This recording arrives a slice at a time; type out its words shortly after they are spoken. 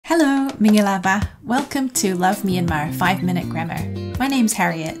Hello, Mingalaba. Welcome to Love Myanmar 5-Minute Grammar. My name's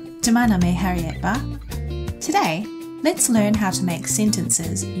Harriet. Jamana me Harriet ba. Today, let's learn how to make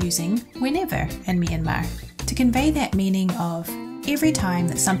sentences using whenever in Myanmar to convey that meaning of every time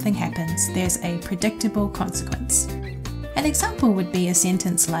that something happens, there's a predictable consequence. An example would be a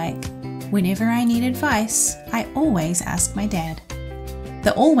sentence like, whenever I need advice, I always ask my dad.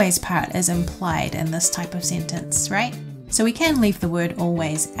 The always part is implied in this type of sentence, right? So we can leave the word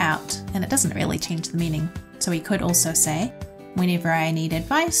always out, and it doesn't really change the meaning. So we could also say, whenever I need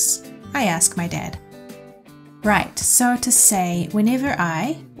advice, I ask my dad. Right, so to say whenever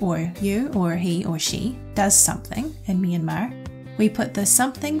I, or you, or he, or she does something in Myanmar, we put the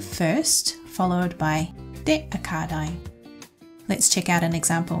something first, followed by de akadai. Let's check out an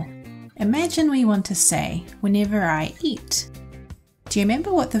example. Imagine we want to say, whenever I eat. Do you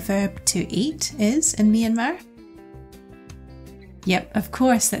remember what the verb to eat is in Myanmar? Yep, of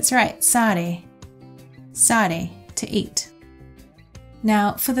course, that's right, sare. Sare, to eat.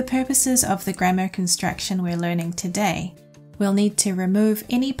 Now, for the purposes of the grammar construction we're learning today, we'll need to remove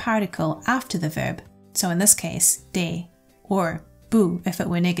any particle after the verb, so in this case, de, or bu if it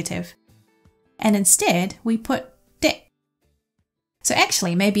were negative. And instead, we put de. So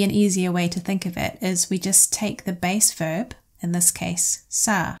actually, maybe an easier way to think of it is we just take the base verb, in this case,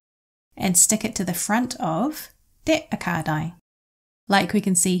 sa, and stick it to the front of de akadai. Like we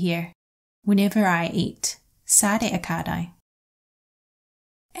can see here, whenever I eat, sare akadai.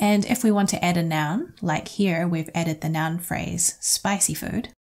 And if we want to add a noun, like here we've added the noun phrase spicy food,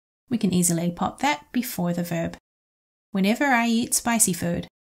 we can easily pop that before the verb. Whenever I eat spicy food,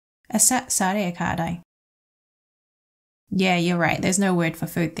 asat sare akadai. Yeah, you're right, there's no word for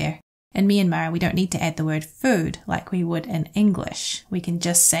food there. In Myanmar, we don't need to add the word food like we would in English. We can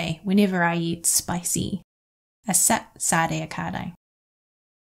just say, whenever I eat spicy, asat sare akadai.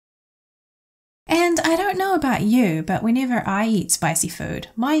 And I don't know about you, but whenever I eat spicy food,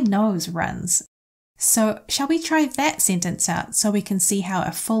 my nose runs. So shall we try that sentence out so we can see how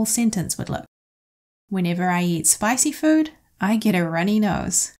a full sentence would look? Whenever I eat spicy food, I get a runny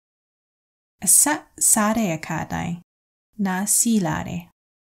nose. Asat sare akadai, na silare.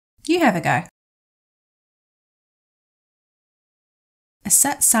 You have a go.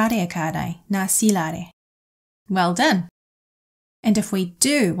 Asat sare akadai, na silare. Well done. And if we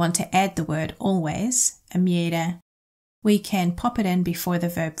do want to add the word always, amyera, we can pop it in before the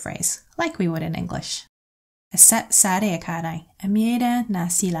verb phrase, like we would in English. Asat sare akadai, amyera na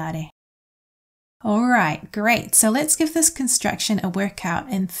silare. Alright, great. So let's give this construction a workout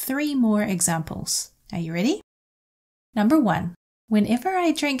in 3 more examples. Are you ready? Number 1. Whenever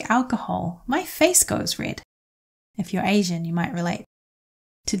I drink alcohol, my face goes red. If you're Asian, you might relate.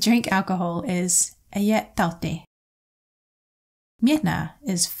 To drink alcohol is ayat taute. Mietna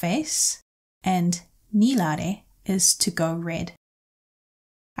is face, and nilare is to go red.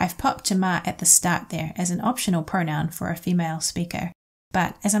 I've popped jama at the start there as an optional pronoun for a female speaker,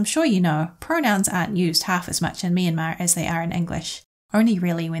 but as I'm sure you know, pronouns aren't used half as much in Myanmar as they are in English, only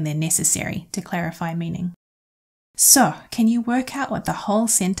really when they're necessary to clarify meaning. So, can you work out what the whole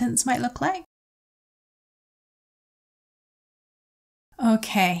sentence might look like?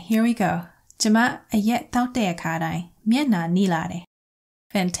 Okay, here we go. Jama ayet taute akadai. Miena nilare.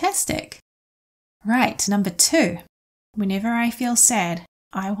 Fantastic. Right, number 2. Whenever I feel sad,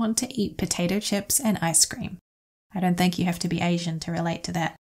 I want to eat potato chips and ice cream. I don't think you have to be Asian to relate to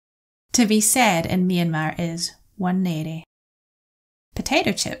that. To be sad in Myanmar is wannere.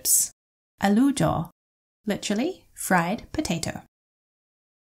 Potato chips, alujo, literally fried potato.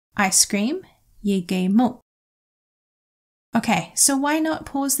 Ice cream, yegemu. Okay, so why not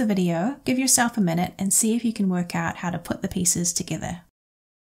pause the video, give yourself a minute, and see if you can work out how to put the pieces together.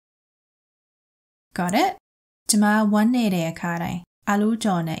 Got it? Jama wannere akare, alu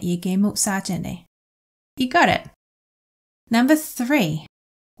jone yegemu sajene. You got it. Number 3.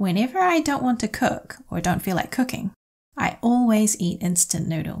 Whenever I don't want to cook or don't feel like cooking, I always eat instant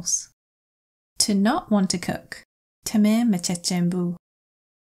noodles. To not want to cook, tame mechechembu.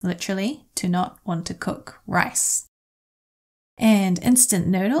 Literally, to not want to cook rice. And instant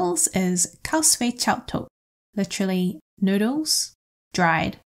noodles is convey chauto, literally noodles,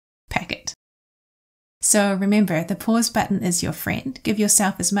 dried, packet. So remember, the pause button is your friend. Give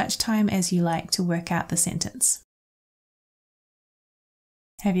yourself as much time as you like to work out the sentence.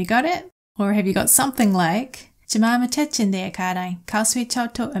 Have you got it? Or have you got something like, Jama machechinde akadai, convey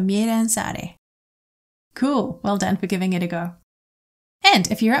chauto amieran sare. Cool, well done for giving it a go.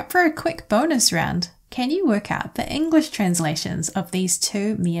 And if you're up for a quick bonus round, can you work out the English translations of these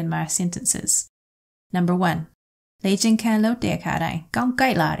 2 Myanmar sentences? Number 1. Legion can lo de kare, gong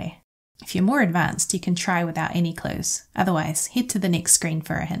gai lare. If you're more advanced, you can try without any clues. Otherwise, head to the next screen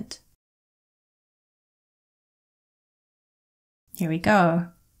for a hint. Here we go.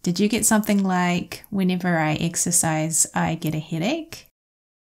 Did you get something like, whenever I exercise, I get a headache?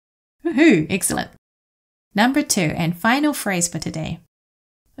 Woohoo! Excellent. Number 2 and final phrase for today.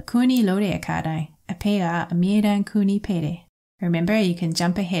 Kuni lore kare, apea amieran kuni pere. Remember, you can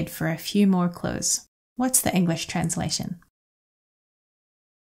jump ahead for a few more clues. What's the English translation?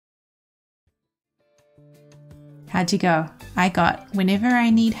 How'd you go? I got, whenever I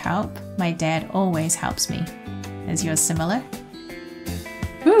need help, my dad always helps me. Is yours similar?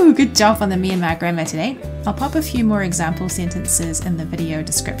 Woo, good job on the Myanmar grammar today. I'll pop a few more example sentences in the video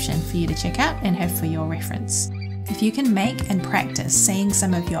description for you to check out and have for your reference. If you can make and practice saying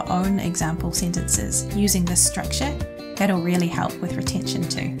some of your own example sentences using this structure, that'll really help with retention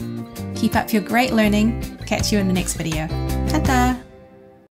too. Keep up your great learning. Catch you in the next video. Ta-ta!